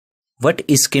What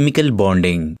is chemical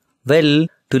bonding? Well,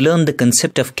 to learn the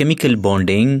concept of chemical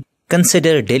bonding,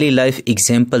 consider daily life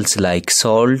examples like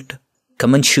salt,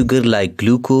 common sugar like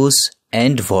glucose,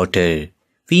 and water.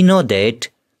 We know that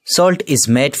salt is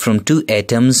made from 2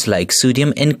 atoms like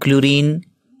sodium and chlorine.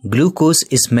 Glucose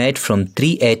is made from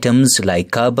 3 atoms like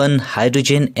carbon,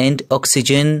 hydrogen, and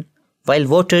oxygen, while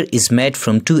water is made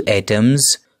from 2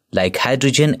 atoms like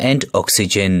hydrogen and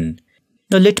oxygen.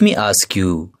 Now let me ask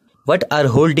you, what are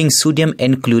holding sodium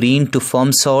and chlorine to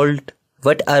form salt?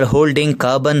 What are holding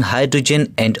carbon,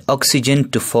 hydrogen, and oxygen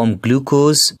to form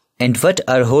glucose? And what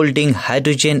are holding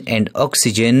hydrogen and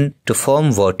oxygen to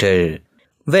form water?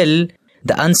 Well,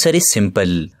 the answer is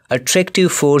simple.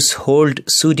 Attractive force hold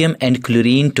sodium and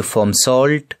chlorine to form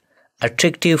salt.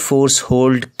 Attractive force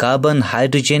hold carbon,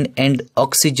 hydrogen, and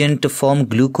oxygen to form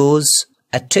glucose.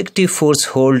 Attractive force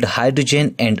hold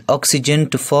hydrogen and oxygen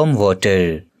to form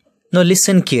water. Now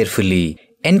listen carefully.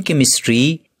 In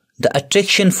chemistry, the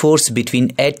attraction force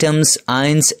between atoms,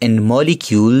 ions, and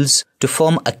molecules to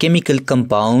form a chemical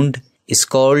compound is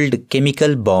called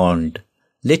chemical bond.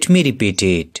 Let me repeat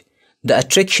it. The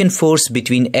attraction force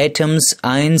between atoms,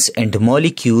 ions, and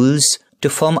molecules to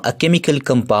form a chemical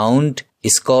compound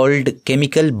is called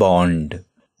chemical bond.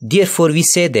 Therefore, we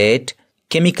say that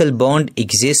chemical bond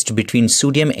exists between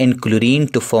sodium and chlorine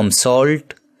to form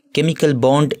salt. Chemical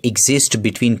bond exists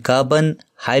between carbon,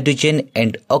 hydrogen,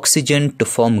 and oxygen to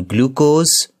form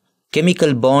glucose.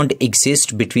 Chemical bond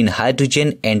exists between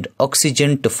hydrogen and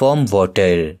oxygen to form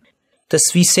water.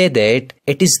 Thus we say that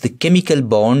it is the chemical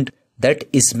bond that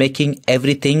is making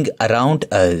everything around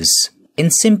us.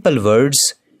 In simple words,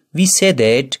 we say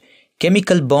that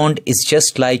chemical bond is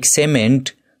just like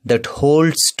cement that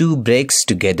holds 2 bricks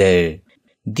together.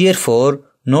 Therefore,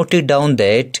 note it down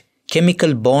that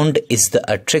chemical bond is the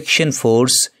attraction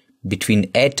force between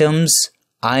atoms,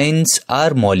 ions,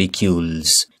 or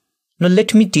molecules. Now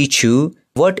let me teach you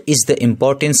what is the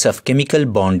importance of chemical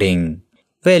bonding.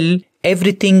 Well,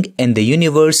 everything in the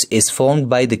universe is formed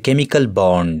by the chemical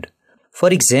bond.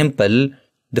 For example,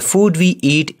 the food we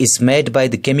eat is made by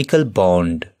the chemical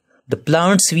bond. The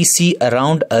plants we see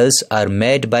around us are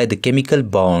made by the chemical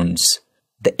bonds.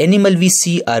 The animal we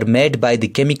see are made by the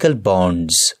chemical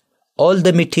bonds. All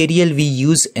the material we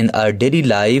use in our daily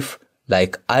life,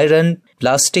 like iron,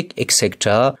 plastic,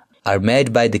 etc., are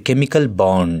made by the chemical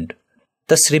bond.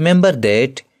 Thus remember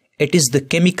that it is the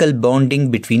chemical bonding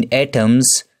between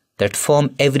atoms that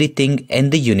form everything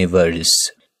in the universe.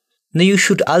 Now you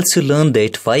should also learn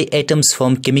that why atoms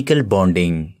form chemical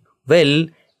bonding. Well,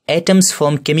 atoms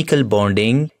form chemical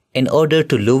bonding in order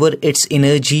to lower its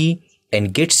energy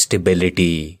and get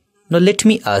stability. Now let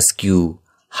me ask you,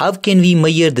 how can we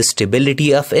measure the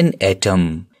stability of an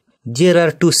atom? There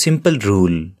are 2 simple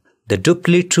rules, the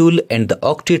duplet rule and the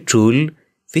octet rule,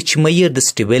 which measure the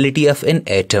stability of an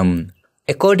atom.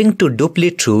 According to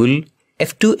duplet rule,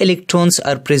 if 2 electrons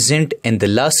are present in the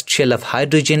last shell of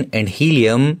hydrogen and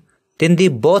helium, then they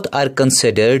both are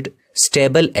considered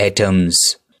stable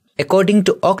atoms. According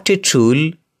to octet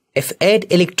rule, if 8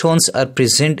 electrons are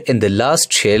present in the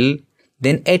last shell,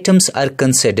 then atoms are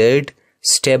considered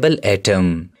stable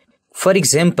atom. For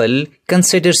example,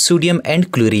 consider sodium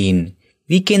and chlorine.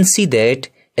 We can see that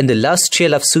in the last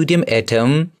shell of sodium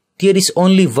atom, there is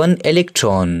only 1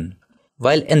 electron,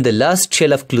 while in the last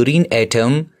shell of chlorine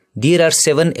atom, there are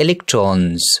 7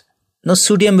 electrons. Now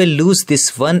sodium will lose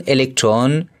this 1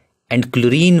 electron and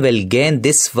chlorine will gain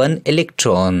this 1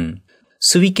 electron.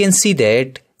 So we can see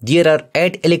that there are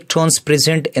 8 electrons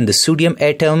present in the sodium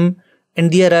atom and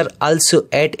there are also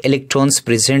 8 electrons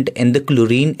present in the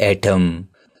chlorine atom.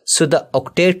 So the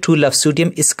octet rule of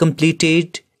sodium is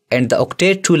completed and the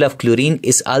octet rule of chlorine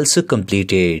is also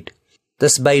completed.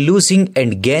 Thus by losing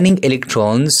and gaining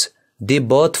electrons, they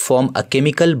both form a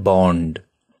chemical bond.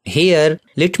 Here,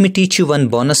 let me teach you one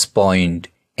bonus point.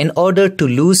 In order to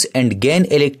lose and gain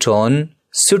electron,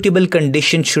 suitable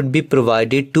condition should be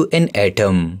provided to an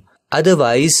atom.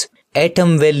 Otherwise,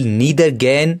 atom will neither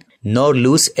gain nor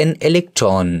lose an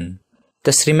electron.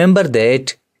 Thus remember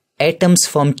that atoms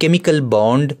form chemical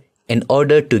bond in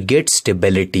order to get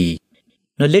stability.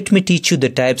 Now let me teach you the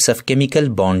types of chemical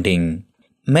bonding.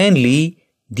 Mainly,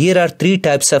 there are 3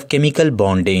 types of chemical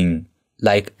bonding,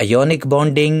 like ionic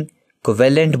bonding,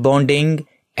 covalent bonding,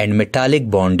 and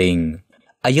metallic bonding.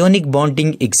 Ionic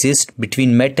bonding exists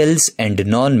between metals and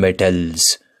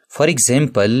non-metals. For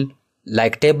example,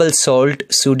 like table salt,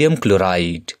 sodium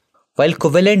chloride. While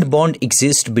covalent bond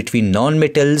exists between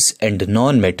non-metals and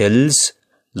non-metals,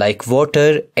 like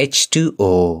water,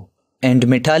 H2O. And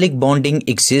metallic bonding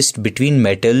exists between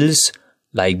metals,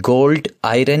 like gold,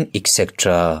 iron,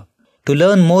 etc. To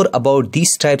learn more about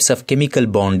these types of chemical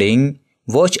bonding,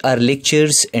 watch our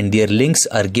lectures and their links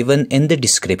are given in the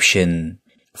description.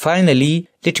 Finally,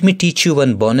 let me teach you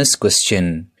one bonus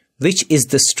question. Which is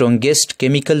the strongest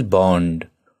chemical bond?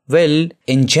 Well,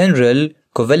 in general,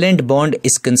 covalent bond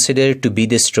is considered to be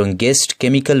the strongest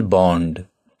chemical bond.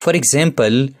 For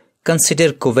example,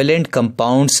 consider covalent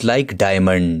compounds like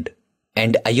diamond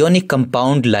and ionic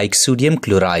compound like sodium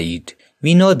chloride.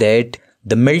 We know that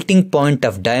the melting point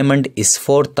of diamond is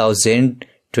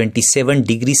 4027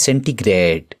 degrees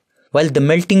centigrade, while the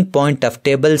melting point of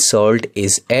table salt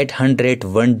is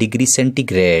 801 degrees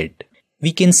centigrade.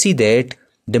 We can see that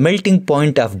the melting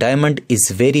point of diamond is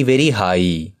very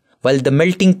high, while the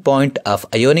melting point of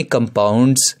ionic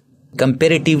compounds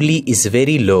comparatively is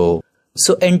very low.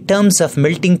 So in terms of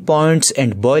melting points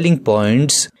and boiling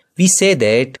points, we say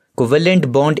that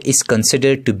covalent bond is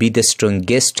considered to be the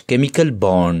strongest chemical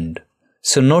bond.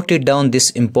 So note it down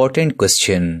this important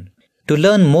question. To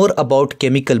learn more about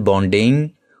chemical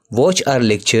bonding, watch our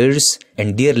lectures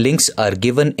and their links are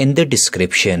given in the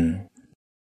description.